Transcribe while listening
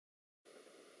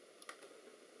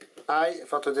Hi,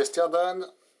 for today's teardown,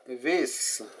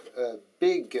 this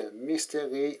big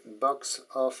mystery box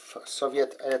of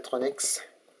Soviet electronics.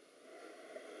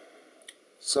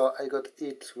 So I got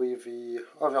it with the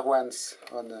other ones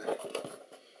on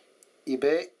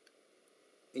eBay.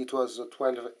 It was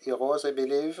 12 euros, I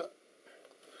believe.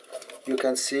 You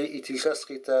can see it is just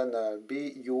written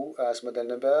BU as model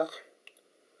number,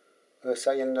 a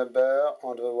serial number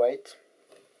on the weight.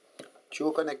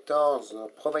 Two connectors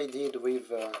provided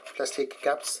with plastic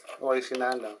caps,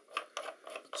 original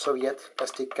Soviet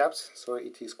plastic caps, so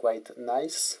it is quite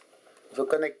nice. The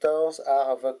connectors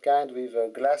are of a kind with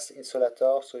a glass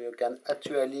insulator, so you can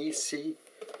actually see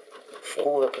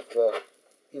through the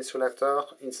insulator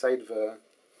inside the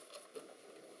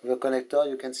connector.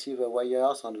 You can see the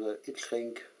wires and the heat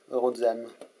shrink around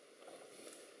them.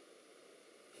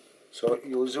 So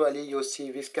usually you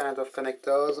see this kind of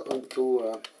connectors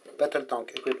onto battle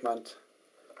tank equipment.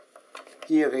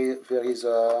 Here there is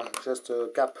just a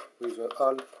cap with a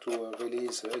hole to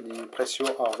release any pressure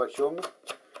or vacuum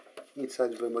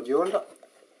inside the module.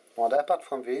 And apart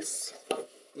from this,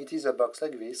 it is a box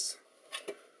like this,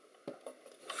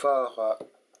 4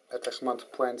 attachment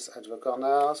points at the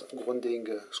corners, grounding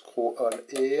screw hole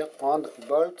here, and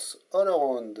bolts all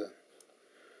around.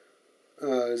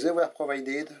 They were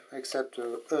provided, except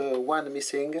one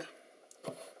missing.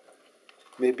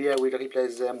 Maybe I will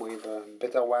replace them with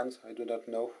better ones, I do not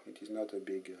know. It is not a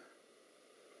big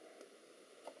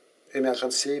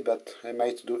emergency, but I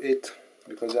might do it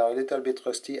because they are a little bit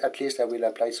rusty. At least I will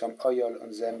apply some oil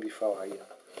on them before I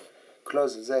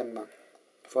close them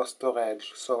for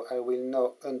storage. So I will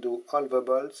now undo all the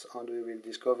bolts and we will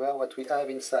discover what we have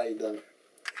inside.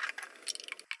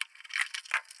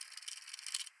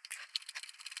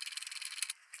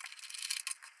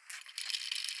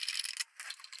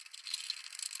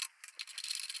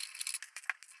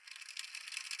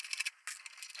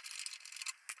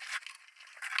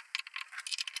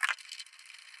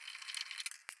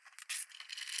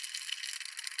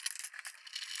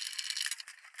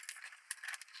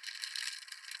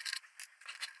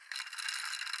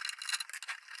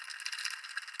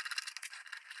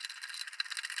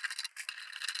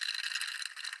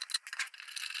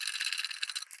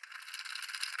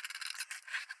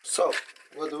 So,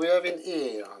 what do we have in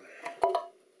here?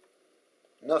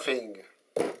 Nothing.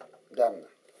 Damn.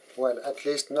 Well, at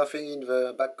least nothing in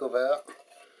the back cover,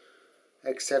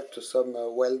 except some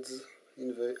welds in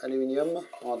the aluminium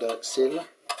on the seal.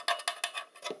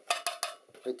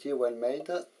 Pretty well made,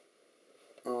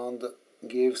 and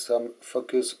give some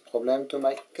focus problem to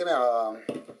my camera.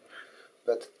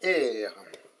 But here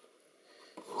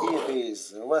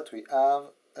is what we have: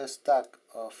 a stack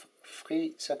of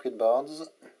 3 circuit boards.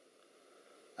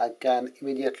 I can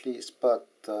immediately spot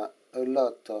a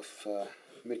lot of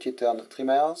multi-turn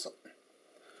trimmers,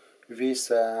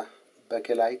 this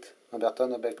bakelite,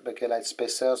 Undertone bakelite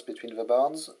spacers between the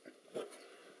boards,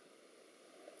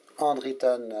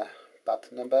 handwritten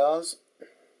part numbers,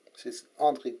 this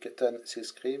handwritten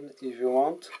screen if you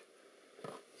want.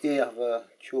 Here the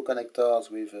 2 connectors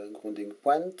with a grounding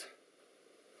point,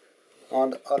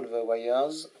 and all the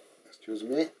wires, excuse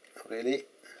me, really,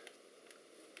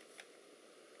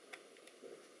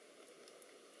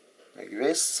 like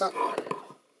this.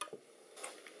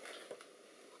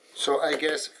 So I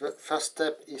guess the first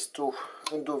step is to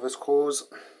undo the screws.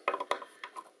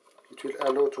 It will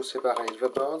allow to separate the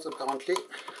boards apparently.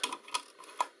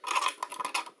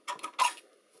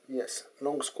 Yes,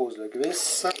 long screws like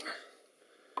this.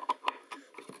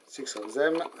 6 of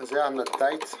them. They are not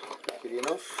tight, luckily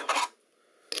enough.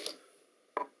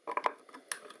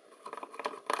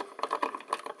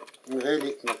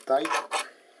 Really not tight.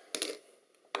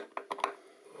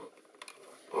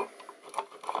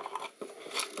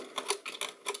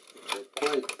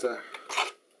 Quite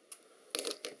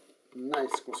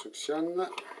nice construction.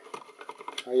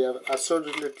 I have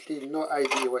absolutely no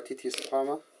idea what it is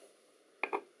from.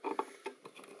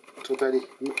 Totally,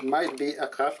 might be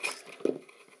aircraft,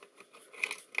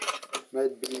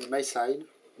 might be missile,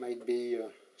 might be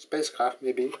spacecraft,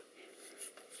 maybe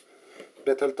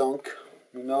battle tank.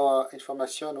 No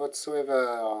information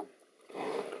whatsoever.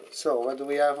 So what do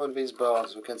we have on these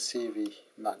boards? You can see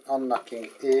the hand marking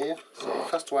here. So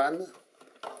first one,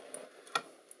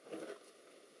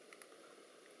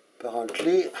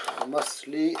 apparently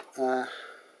mostly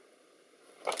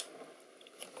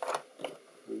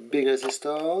big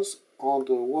resistors and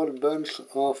a whole bunch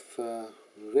of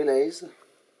relays.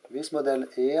 This model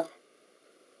here,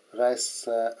 RES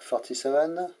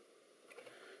 47.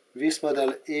 This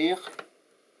model here,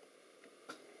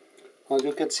 and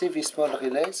you can see these small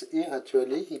relays here.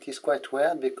 Actually it is quite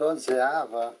weird because they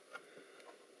are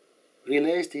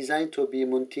relays designed to be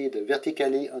mounted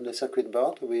vertically on a circuit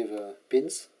board with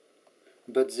pins,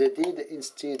 but they did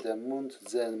instead mount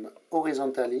them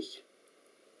horizontally.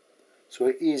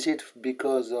 So is it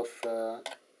because of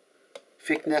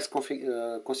thickness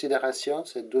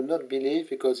considerations? I do not believe,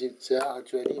 because they are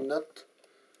actually not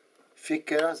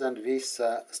thicker than these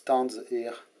stands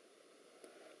here.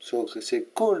 So they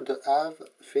could have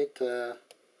fit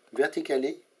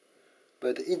vertically,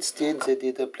 but instead they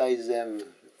did apply them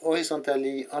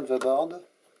horizontally on the board,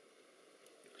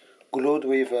 glued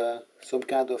with some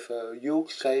kind of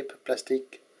U-shaped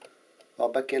plastic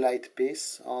or bakelite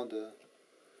piece, and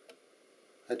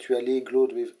actually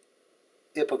glued with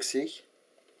epoxy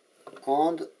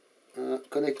and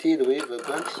connected with a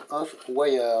bunch of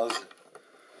wires.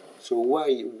 So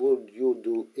why would you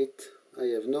do it? I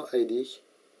have no idea.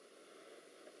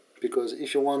 Because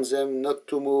if you want them not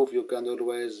to move, you can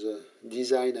always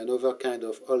design another kind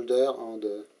of holder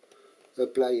and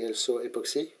apply also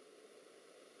epoxy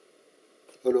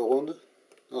all around,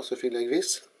 or something like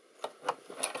this.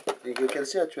 And you can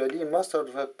see actually most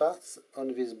of the parts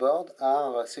on this board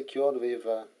are secured with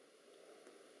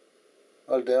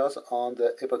holders and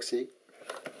epoxy.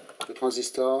 The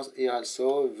transistors here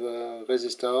also, the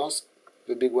resistors,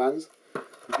 the big ones.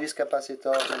 This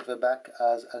capacitor in the back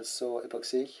has also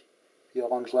epoxy, the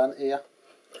orange one here.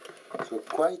 So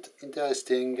quite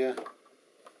interesting.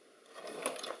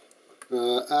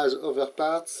 As other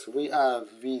parts, we have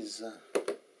these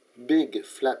big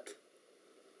flat,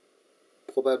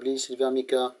 probably silver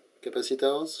mica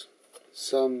capacitors,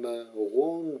 some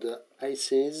round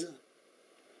ICs,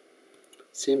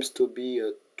 seems to be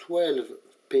a 12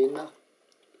 pin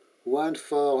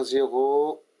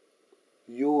 140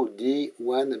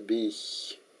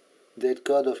 UD1B, date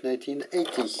code of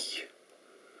 1980.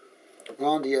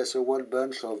 And he has a whole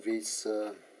bunch of these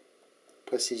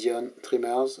precision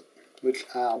trimmers which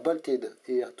are bolted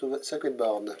here to the circuit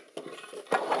board.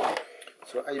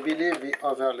 So I believe the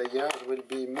other layers will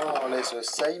be more or less the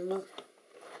same,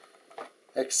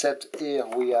 except here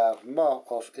we have more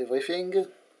of everything.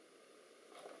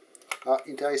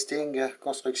 Interesting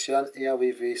construction here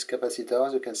with these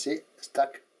capacitors, you can see,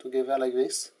 stacked together like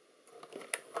this.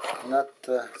 Not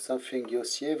something you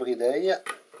see every day.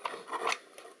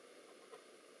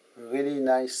 Really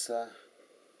nice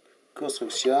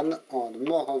construction, and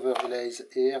more over relays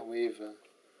here with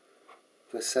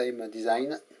the same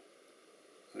design.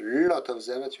 A lot of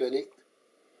them actually.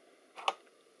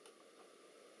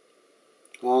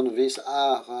 And these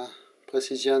are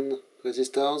precision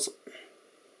resistors.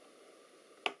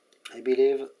 I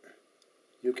believe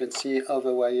you can see how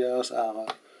the wires are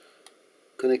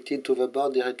connected to the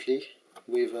board directly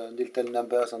with little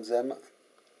numbers on them.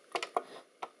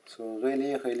 So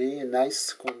really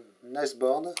nice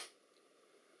board,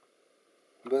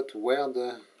 but weird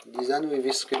design with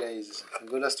these relays.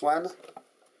 The last one,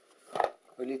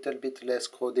 a little bit less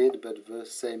crowded, but the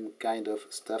same kind of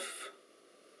stuff.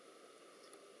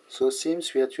 So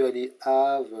seems we actually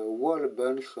have a whole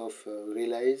bunch of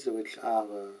relays which are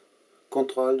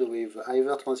controlled with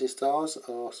either transistors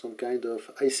or some kind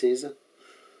of ICs,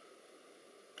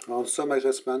 and some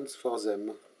adjustments for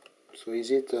them. So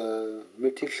is it a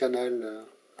multi-channel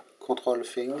control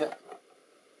thing?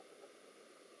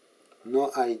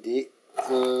 No idea.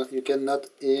 You cannot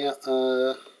hear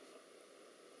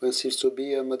there seems to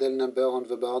be a model number on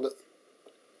the board.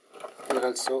 Here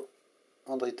also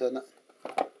handwritten.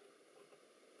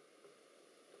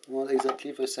 And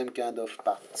exactly the same kind of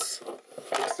parts.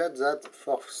 Except that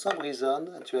for some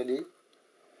reason actually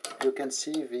you can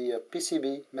see the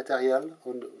PCB material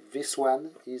on this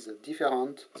one is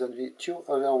different than the two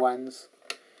other ones.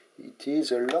 It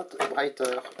is a lot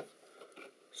brighter.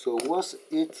 So was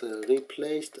it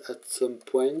replaced at some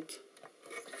point?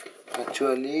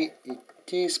 Actually it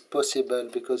is possible,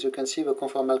 because you can see the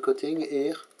conformal coating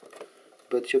here,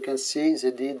 but you can see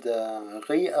they did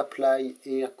reapply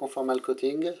here conformal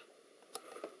coating,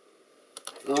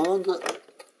 and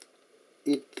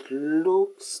it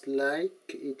looks like,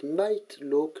 it might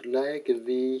look like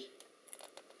the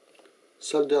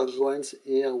solder joints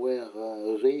here were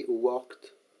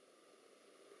reworked.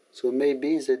 So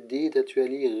maybe they did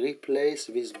actually replace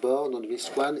this board, and this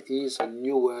one is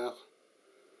newer.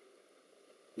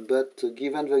 But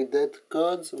given the dead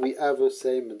codes, we have the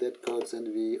same dead codes than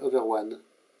the other one.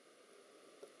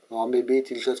 Or maybe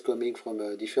it is just coming from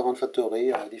a different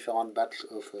factory or a different batch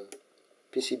of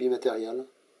PCB material.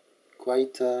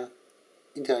 Quite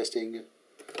interesting.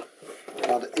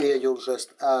 And here you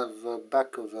just have the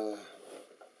back of the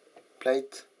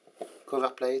plate, cover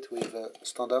plate with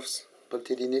standoffs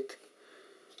bolted in it.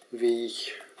 The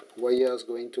wires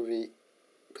going to the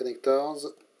connectors,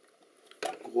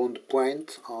 ground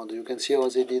point, and you can see how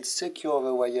they did secure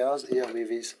the wires here with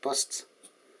these posts,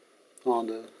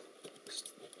 and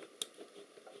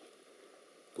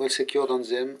well secured on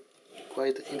them.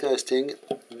 Quite interesting.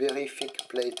 Very thick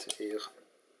plate here.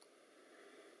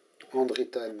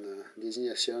 Handwritten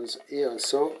designations here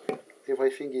also.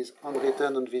 Everything is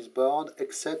handwritten on this board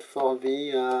except for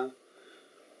the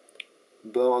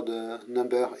board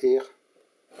number here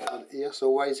and here.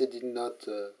 So why they did not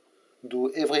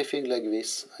do everything like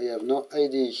this, I have no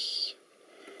idea.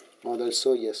 And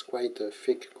also, yes, quite a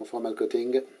thick conformal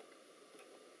coating.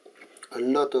 A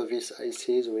lot of these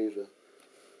ICs with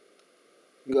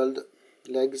gold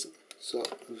legs. So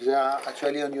there are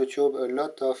actually on YouTube a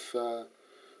lot of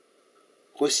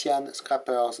Russian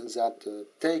scrappers that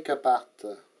take apart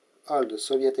all the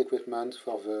Soviet equipment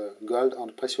for the gold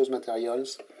and precious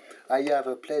materials. I have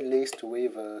a playlist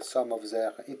with some of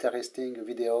their interesting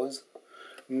videos,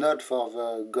 not for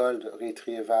the gold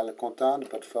retrieval content,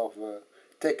 but for the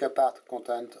take apart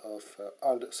content of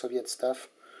old Soviet stuff.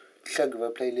 Check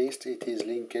the playlist, it is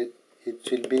linked,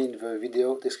 it will be in the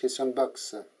video description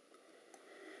box.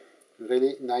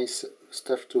 Really nice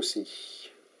stuff to see.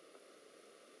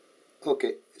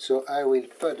 Okay, so I will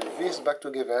put this back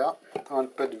together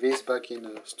and put this back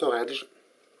in storage.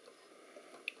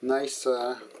 Nice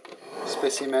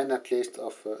specimen at least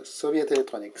of Soviet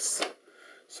electronics.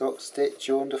 So stay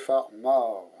tuned for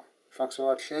more. Thanks for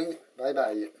watching, bye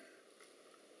bye.